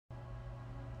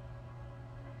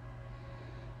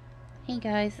Hey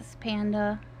guys, it's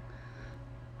Panda.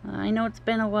 I know it's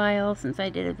been a while since I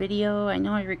did a video. I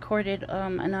know I recorded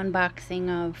an unboxing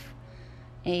of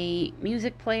a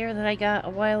music player that I got a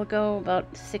while ago,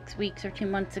 about 6 weeks or 2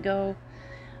 months ago.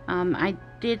 I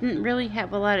didn't really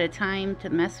have a lot of time to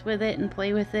mess with it and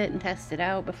play with it and test it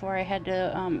out before I had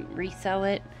to resell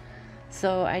it.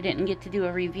 So I didn't get to do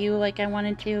a review like I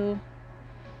wanted to.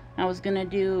 I was gonna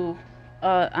do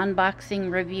a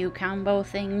unboxing review combo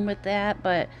thing with that,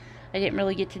 but I didn't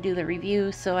really get to do the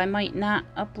review, so I might not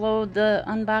upload the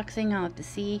unboxing. I'll have to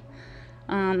see.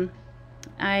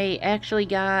 I actually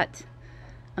got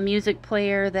a music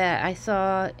player that I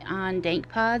saw on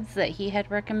TIMMKOO that he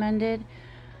had recommended.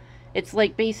 It's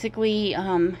like basically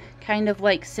kind of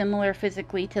like similar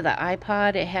physically to the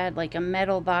iPod. It had like a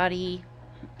metal body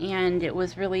and it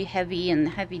was really heavy and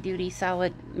heavy duty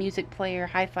solid music player,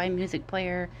 hi-fi music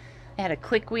player. It had a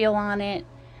click wheel on it.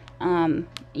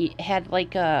 It had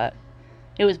like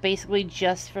it was basically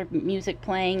just for music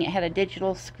playing. It had a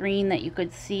digital screen that you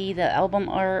could see the album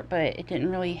art, but it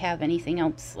didn't really have anything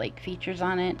else like features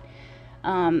on it.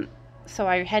 So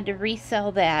I had to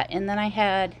resell that, and then I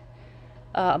had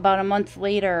about a month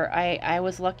later, I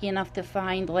was lucky enough to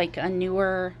find like a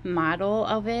newer model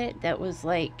of it that was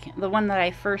like, the one that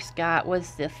I first got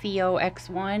was the FiiO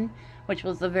X1, which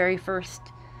was the very first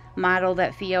model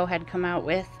that FiiO had come out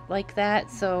with like that.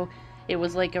 So it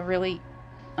was like a really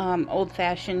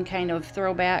old-fashioned kind of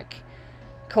throwback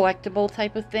collectible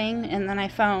type of thing. And then I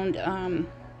found,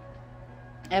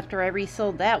 after I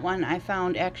resold that one, I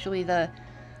found actually the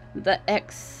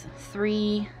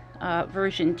X3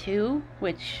 version 2,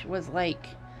 which was like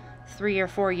 3 or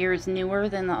 4 years newer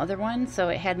than the other one, so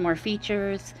it had more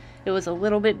features. It was a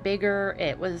little bit bigger.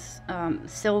 It was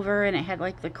silver, and it had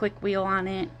like the click wheel on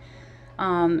it,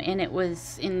 and it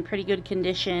was in pretty good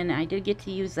condition. I did get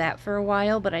to use that for a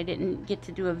while, but I didn't get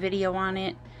to do a video on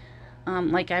it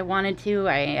like I wanted to.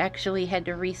 I actually had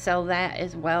to resell that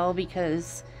as well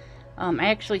because I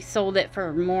actually sold it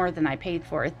for more than I paid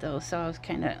for it though, so I was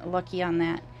kind of lucky on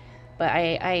that. But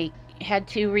I had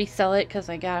to resell it because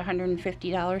I got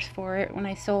 $150 for it when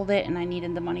I sold it, and I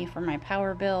needed the money for my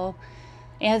power bill.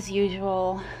 As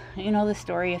usual, you know the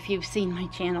story if you've seen my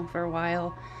channel for a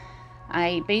while.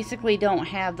 I basically don't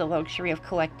have the luxury of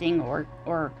collecting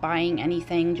or buying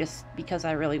anything just because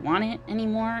I really want it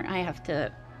anymore. I have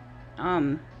to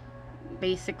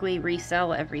basically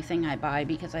resell everything I buy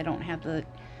because I don't have the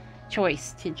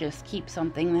choice to just keep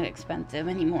something that expensive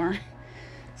anymore.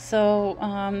 So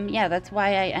yeah, that's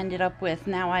why I ended up with,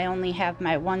 now I only have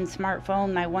my one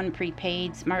smartphone, my one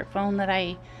prepaid smartphone that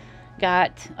I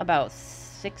got about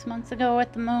 6 months ago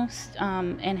at the most,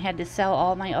 and had to sell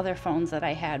all my other phones that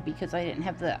I had because I didn't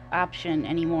have the option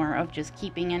anymore of just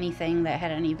keeping anything that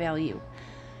had any value.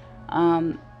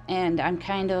 And I'm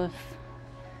kind of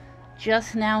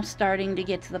just now starting to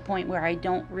get to the point where I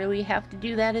don't really have to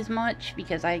do that as much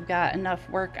because I've got enough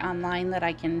work online that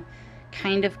I can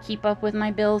kind of keep up with my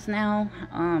bills now.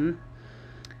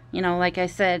 You know, like I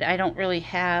said, I don't really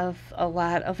have a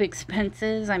lot of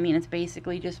expenses. I mean, it's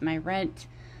basically just my rent,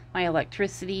 my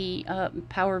electricity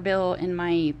power bill, and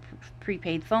my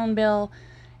prepaid phone bill,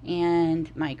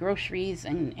 and my groceries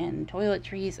and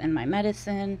toiletries and my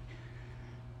medicine,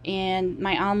 and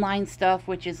my online stuff,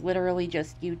 which is literally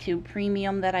just YouTube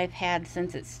Premium that I've had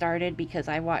since it started because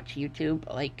I watch YouTube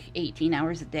like 18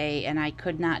 hours a day, and I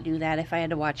could not do that if I had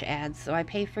to watch ads. So I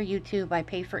pay for YouTube. I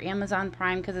pay for Amazon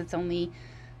Prime because it's only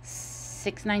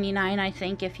 $6.99, I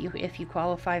think, if you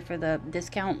qualify for the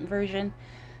discount version.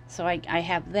 So I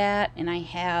have that, and I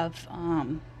have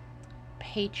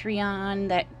Patreon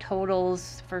that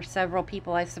totals, for several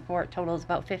people I support, totals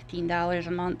about $15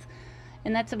 a month.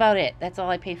 And that's about it. That's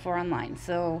all I pay for online.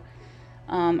 So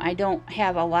I don't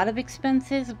have a lot of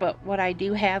expenses, but what I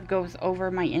do have goes over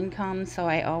my income, so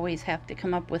I always have to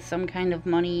come up with some kind of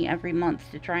money every month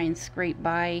to try and scrape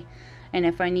by. And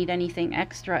if I need anything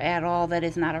extra at all that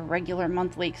is not a regular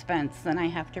monthly expense, then I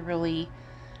have to really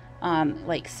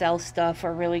like sell stuff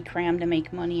or really cram to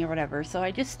make money or whatever. So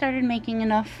I just started making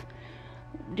enough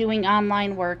doing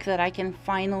online work that I can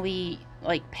finally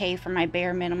like pay for my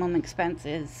bare minimum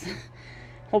expenses.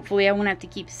 Hopefully I won't have to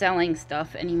keep selling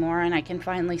stuff anymore, and I can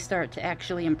finally start to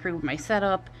actually improve my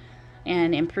setup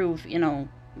and improve, you know,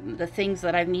 the things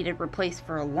that I've needed replaced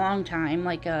for a long time,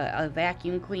 like a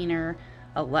vacuum cleaner,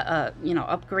 you know,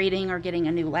 upgrading or getting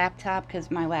a new laptop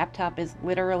because my laptop is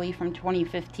literally from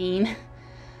 2015.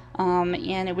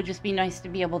 And it would just be nice to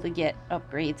be able to get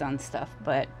upgrades on stuff.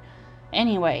 But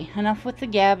anyway, enough with the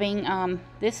gabbing.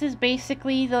 This is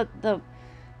basically the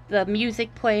the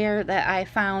music player that I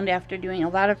found after doing a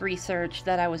lot of research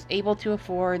that I was able to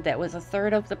afford, that was a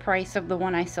third of the price of the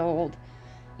one I sold,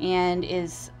 and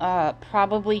is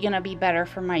probably going to be better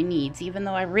for my needs, even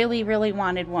though I really, really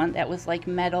wanted one that was like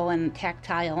metal and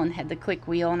tactile and had the click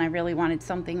wheel, and I really wanted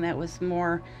something that was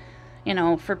more, you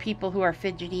know, for people who are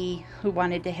fidgety, who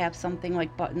wanted to have something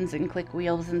like buttons and click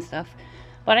wheels and stuff.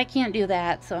 But I can't do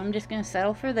that, so I'm just going to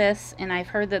settle for this. And I've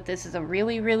heard that this is a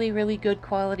really, really, really good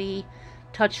quality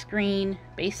touchscreen,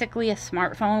 basically a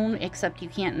smartphone, except you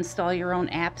can't install your own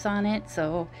apps on it,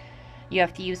 so you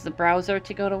have to use the browser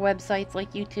to go to websites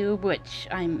like YouTube, which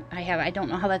I don't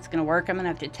know how that's going to work. I'm going to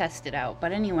have to test it out.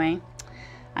 But anyway,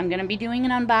 I'm going to be doing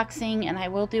an unboxing, and I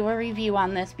will do a review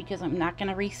on this because I'm not going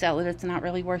to resell it. It's not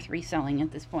really worth reselling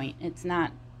at this point.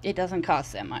 It doesn't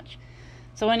cost that much.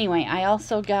 So anyway, I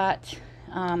also got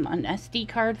an SD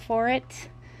card for it,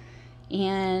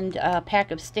 and a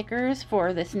pack of stickers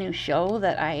for this new show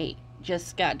that I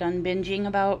just got done binging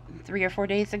about 3 or 4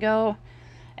 days ago.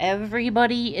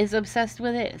 Everybody is obsessed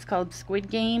with it. It's called Squid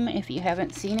Game. If you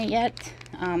haven't seen it yet,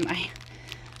 I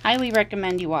highly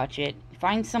recommend you watch it.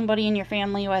 Find somebody in your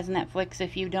family who has Netflix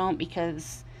if you don't,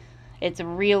 because it's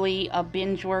really a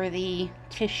binge-worthy,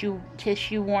 tissue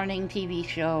warning TV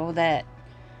show that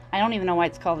I don't even know why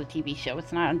it's called a TV show.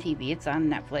 It's not on TV. It's on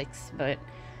Netflix, but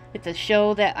it's a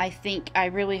show that I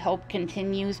really hope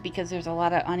continues because there's a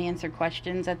lot of unanswered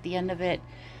questions at the end of it.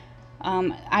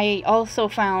 I also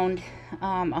found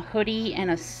a hoodie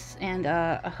and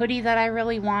a hoodie that I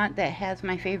really want that has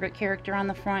my favorite character on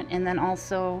the front, and then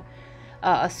also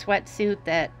a sweatsuit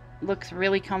that looks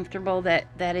really comfortable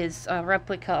that is a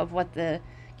replica of what the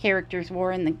characters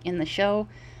wore in the show.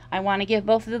 I want to get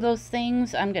both of those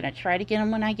things. I'm going to try to get them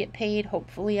when I get paid.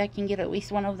 Hopefully I can get at least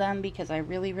one of them because I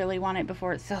really, really want it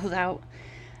before it sells out.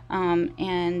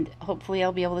 And hopefully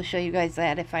I'll be able to show you guys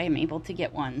that if I am able to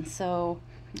get one. So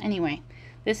anyway,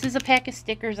 this is a pack of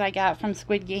stickers I got from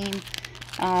Squid Game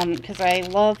because I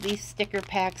love these sticker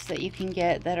packs that you can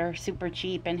get that are super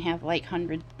cheap and have like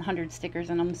 100 stickers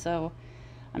in them. So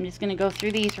I'm just going to go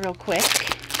through these real quick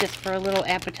just for a little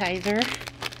appetizer.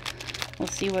 We'll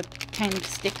see what kind of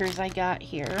stickers I got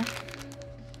here.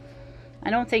 I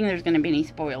don't think there's going to be any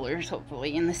spoilers,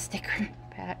 hopefully, in the sticker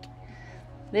pack.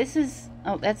 This is,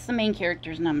 oh, that's the main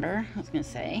character's number, I was going to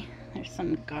say. There's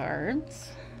some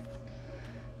guards.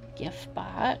 Gift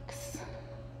box.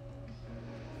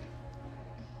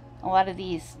 A lot of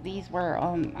these were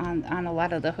on a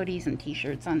lot of the hoodies and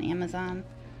t-shirts on Amazon.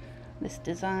 This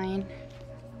design.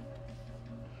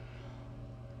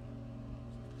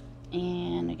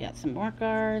 And we got some more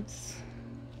guards.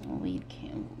 Lead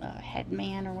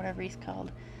headman or whatever he's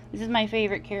called. This is my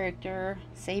favorite character,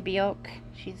 Sabiok.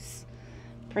 She's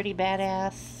pretty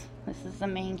badass. This is the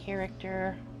main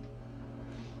character.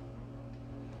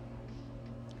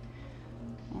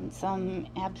 And some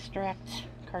abstract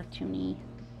cartoony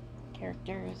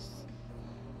characters.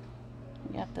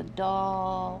 We got the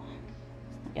doll.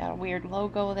 We got a weird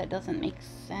logo that doesn't make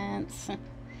sense.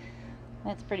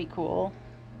 That's pretty cool.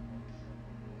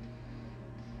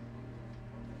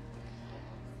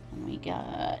 And we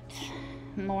got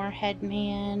more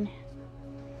headman,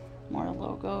 more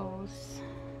logos.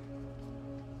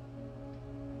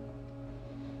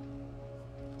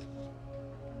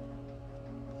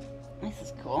 This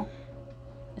is cool.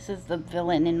 This is the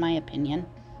villain, in my opinion.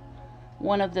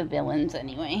 One of the villains,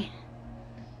 anyway.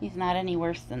 He's not any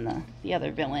worse than the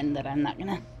other villain that I'm not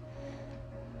gonna...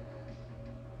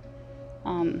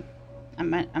 I'm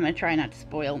gonna try not to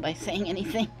spoil by saying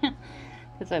anything.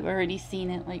 Because I've already seen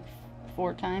it like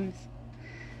 4 times.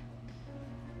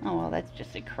 Oh, well, that's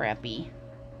just a crappy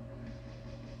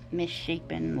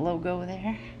misshapen logo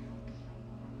there.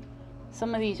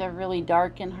 Some of these are really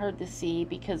dark and hard to see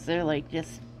because they're like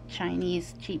just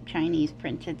Chinese, cheap Chinese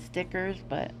printed stickers,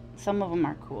 but some of them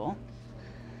are cool.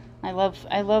 I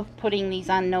love putting these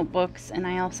on notebooks, and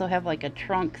I also have like a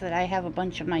trunk that I have a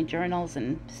bunch of my journals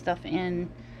and stuff in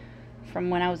from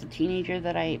when I was a teenager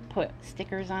that I put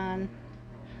stickers on.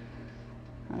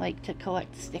 I like to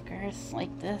collect stickers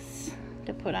like this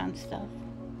to put on stuff.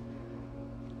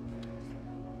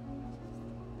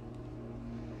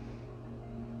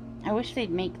 I wish they'd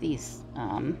make these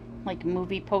like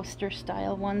movie poster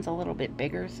style ones a little bit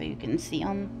bigger so you can see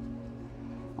them.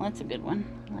 Well, that's a good one.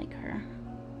 I like her.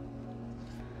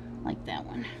 I like that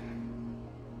one.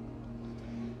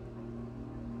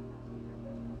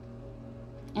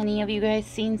 Any of you guys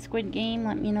seen Squid Game?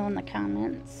 Let me know in the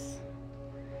comments.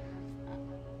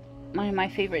 One of my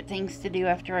favorite things to do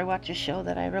after I watch a show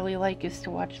that I really like is to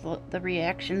watch the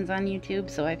reactions on YouTube.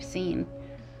 So I've seen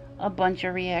a bunch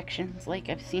of reactions. Like,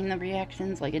 I've seen the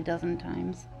reactions like a dozen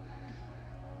times.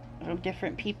 of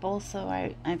different people, so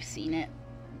I've seen it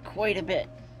quite a bit.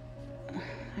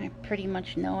 I pretty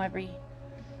much know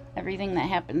everything that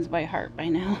happens by heart by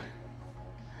now.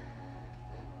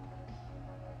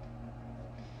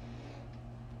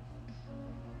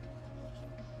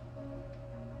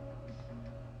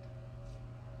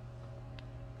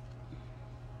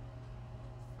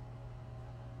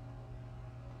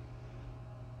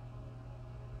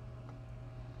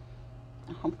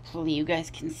 Hopefully you guys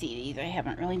can see these. I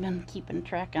haven't really been keeping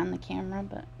track on the camera,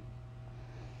 but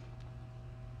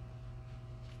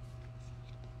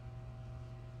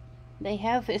they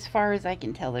have, as far as I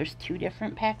can tell, there's 2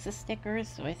 different packs of stickers,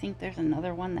 so I think there's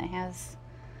another one that has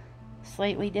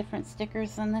slightly different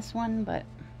stickers than this one, but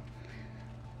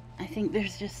I think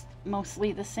there's just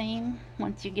mostly the same.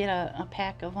 Once you get a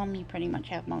pack of them, you pretty much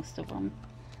have most of them.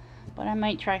 But I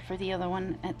might try for the other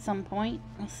one at some point.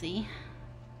 We'll see.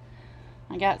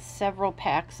 I got several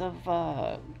packs of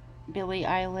Billie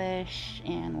Eilish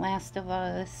and Last of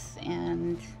Us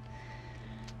and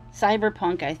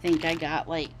Cyberpunk. I think I got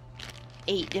like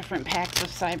 8 different packs of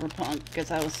Cyberpunk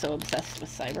because I was so obsessed with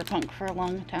Cyberpunk for a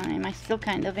long time. I still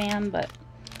kind of am, but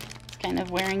it's kind of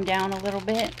wearing down a little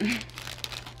bit.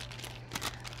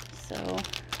 So,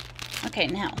 okay,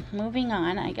 now moving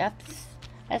on. I got this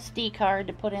SD card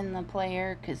to put in the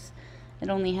player because it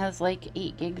only has like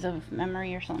 8 gigs of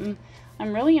memory or something.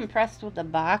 I'm really impressed with the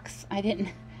box.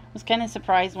 Was kind of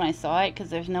surprised when I saw it because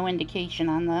there's no indication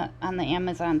on the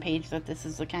Amazon page that this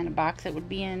is the kind of box it would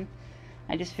be in.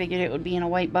 I just figured it would be in a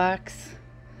white box.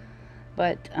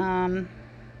 But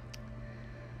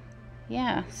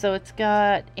yeah, so it's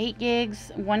got 8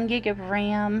 gigs, 1 gig of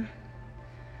RAM.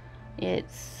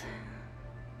 It's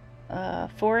a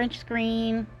 4-inch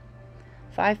screen,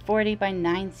 540 by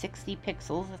 960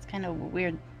 pixels. That's kind of a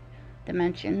weird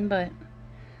dimension, but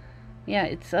yeah,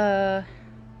 it's a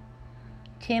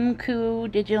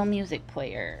TIMMKOO digital music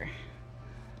player.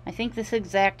 I think this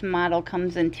exact model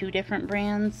comes in 2 different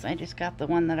brands. I just got the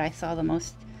one that I saw the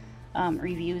most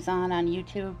reviews on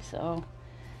YouTube, so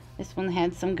this one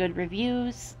had some good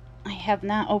reviews. I have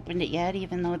not opened it yet,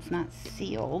 even though it's not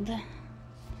sealed.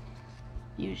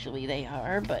 Usually they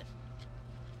are, but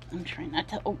I'm trying not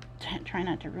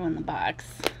to ruin the box.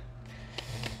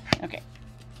 Okay.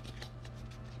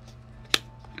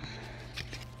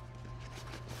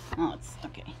 Oh, it's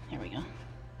okay. There we go.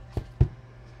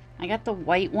 I got the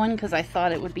white one because I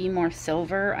thought it would be more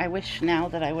silver. I wish now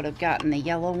that I would have gotten the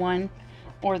yellow one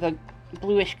or the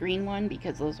bluish green one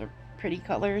because those are pretty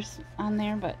colors on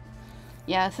there. But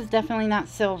yeah, this is definitely not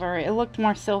silver. It looked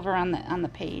more silver on the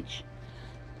page.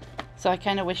 So I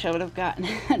kind of wish I would have gotten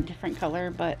a different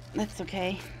color, but that's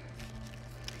okay.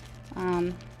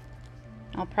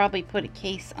 I'll probably put a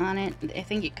case on it. I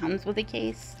think it comes with a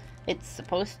case. It's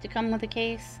supposed to come with a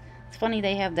case. It's funny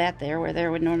they have that there where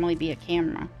there would normally be a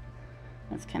camera.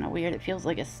 That's kind of weird. It feels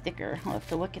like a sticker. I'll have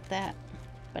to look at that.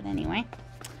 But anyway,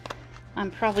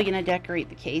 I'm probably going to decorate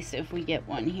the case if we get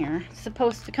one here. It's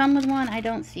supposed to come with one. I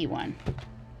don't see one.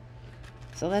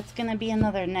 So that's going to be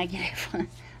another negative.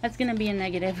 That's going to be a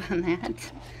negative on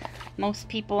that. Most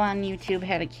people on YouTube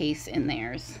had a case in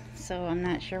theirs. So I'm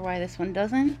not sure why this one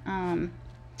doesn't.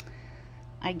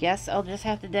 I guess I'll just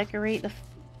have to decorate the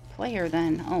player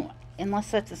then. Oh,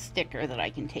 unless that's a sticker that I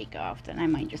can take off, then I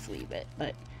might just leave it.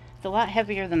 But it's a lot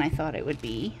heavier than I thought it would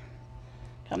be.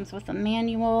 Comes with a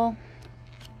manual.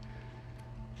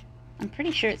 I'm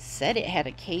pretty sure it said it had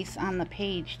a case on the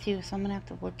page too, so I'm gonna have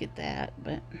to look at that.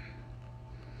 But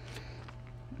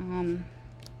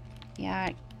yeah,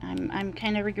 I'm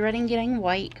kind of regretting getting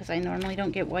white because I normally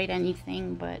don't get white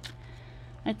anything, but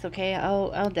it's okay.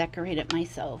 I'll decorate it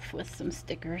myself with some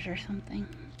stickers or something.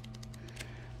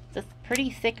 It's a pretty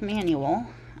thick manual,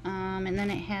 and then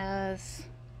it has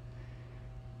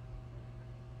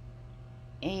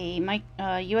a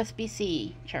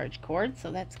USB-C charge cord,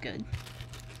 so that's good.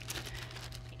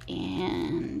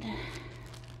 And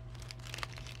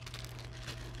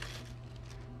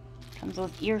comes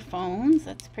with earphones.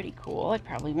 That's pretty cool. I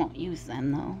probably won't use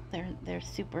them though. They're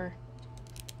super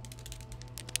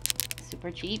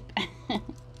cheap.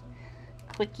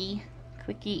 Quickie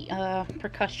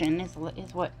percussion is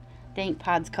what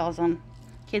TIMMKOO calls them.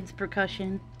 Kids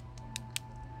percussion.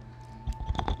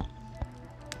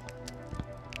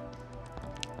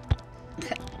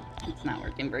 It's not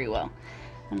working very well.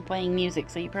 I'm playing music,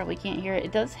 so you probably can't hear it.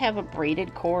 It does have a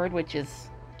braided cord, which is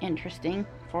interesting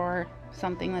for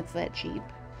something that's that cheap.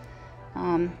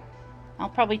 I'll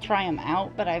probably try them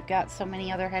out, but I've got so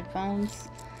many other headphones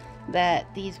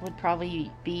that these would probably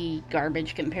be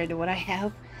garbage compared to what I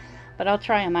have. But I'll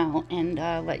try them out and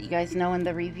let you guys know in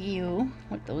the review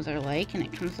what those are like. And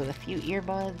it comes with a few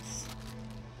earbuds.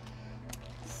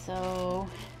 So,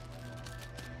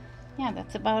 yeah,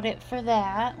 that's about it for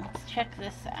that. Let's check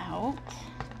this out.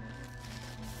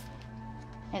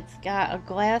 It's got a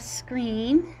glass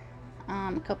screen,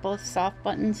 a couple of soft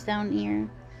buttons down here.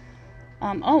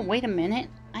 Oh, wait a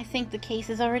minute. I think the case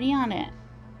is already on it.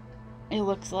 It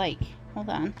looks like. Hold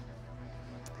on.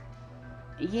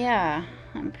 Yeah,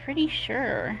 I'm pretty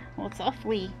sure. Well, it's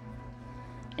awfully...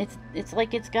 It's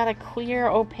like it's got a clear,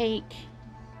 opaque...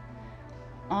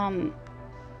 hang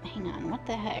on, what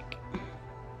the heck?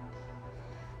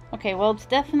 Okay, well, it's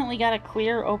definitely got a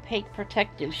clear, opaque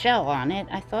protective shell on it.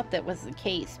 I thought that was the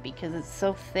case because it's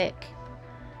so thick.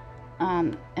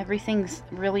 Everything's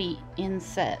really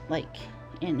inset, like,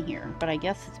 in here. But I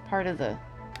guess it's part of the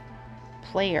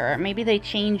player. Maybe they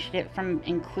changed it from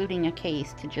including a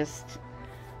case to just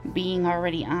being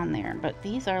already on there. But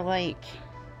these are like...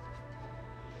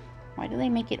 Why do they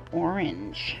make it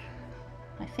orange?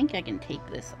 I think I can take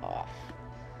this off,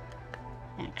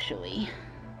 actually.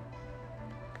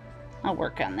 I'll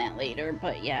work on that later,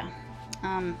 but yeah.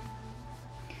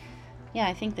 Yeah,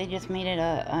 I think they just made it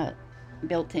a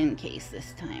built-in case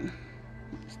this time.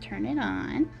 Let's turn it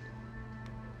on.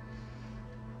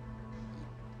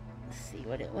 Let's see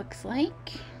what it looks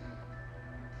like.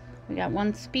 We got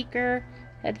one speaker,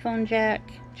 headphone jack,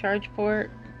 charge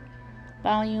port,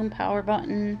 volume, power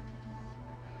button.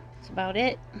 That's about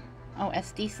it. Oh,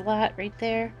 SD slot right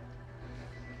there.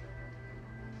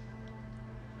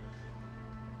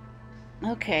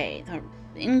 Okay,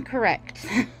 incorrect.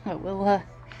 But we'll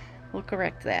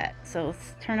correct that. So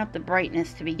let's turn up the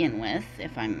brightness to begin with,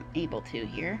 if I'm able to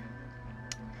here.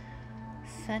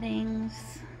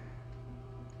 Settings,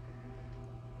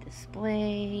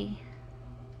 display,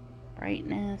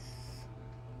 brightness.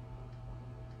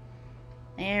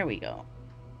 There we go.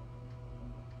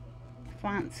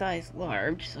 Font size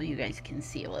large so you guys can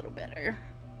see a little better.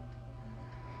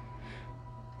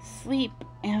 Sleep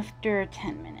after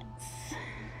 10 minutes.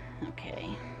 Okay.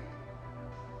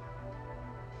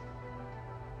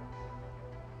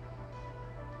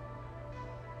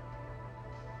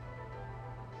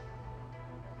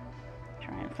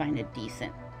 Try and find a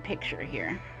decent picture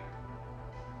here.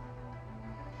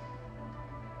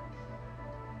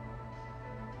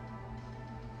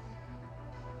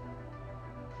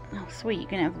 Oh, sweet. You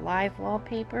can have live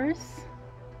wallpapers.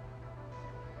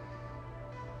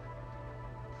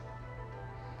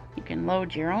 You can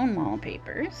load your own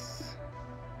wallpapers.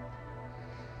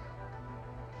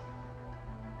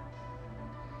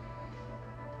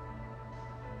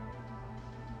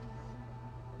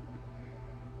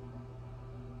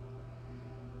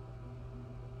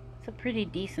 It's a pretty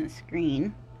decent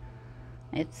screen.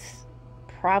 It's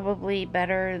probably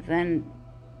better than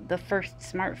the first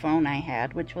smartphone I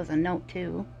had, which was a Note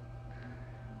 2.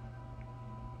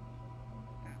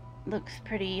 Looks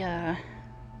pretty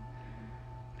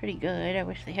good. I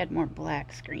wish they had more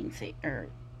black or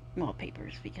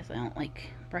wallpapers because I don't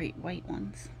like bright white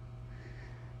ones.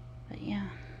 But yeah.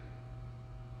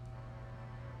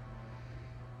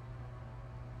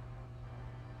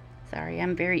 Sorry,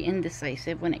 I'm very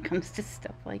indecisive when it comes to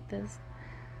stuff like this.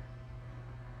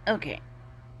 Okay.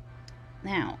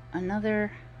 Now,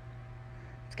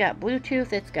 it's got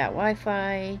Bluetooth, it's got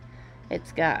Wi-Fi,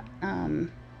 it's got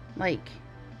like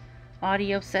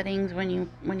audio settings when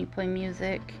you play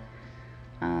music.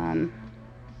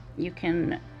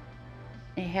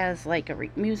 It has like a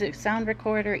music sound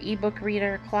recorder, ebook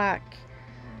reader, clock,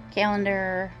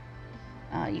 calendar.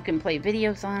 You can play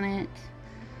videos on it.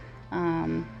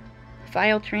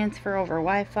 File transfer over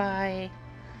Wi-Fi.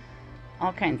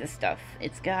 All kinds of stuff.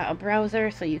 It's got a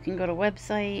browser so you can go to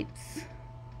websites.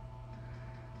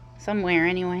 Somewhere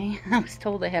anyway. I was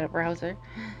told I had a browser.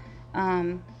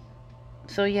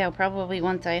 So yeah, probably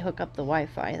once I hook up the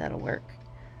Wi-Fi that'll work.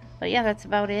 But yeah, that's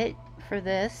about it for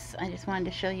this. I just wanted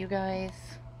to show you guys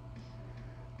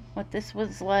what this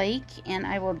was like, and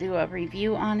I will do a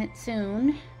review on it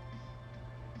soon.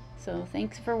 So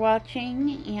thanks for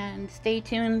watching, and stay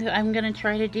tuned. I'm gonna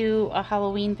try to do a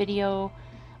Halloween video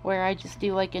where I just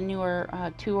do like a newer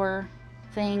tour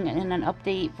thing and an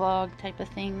update vlog type of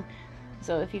thing.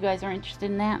 So if you guys are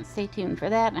interested in that, stay tuned for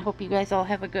that. I hope you guys all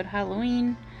have a good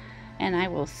Halloween, and I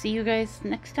will see you guys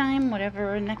next time,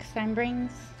 whatever next time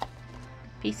brings.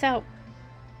 Peace out.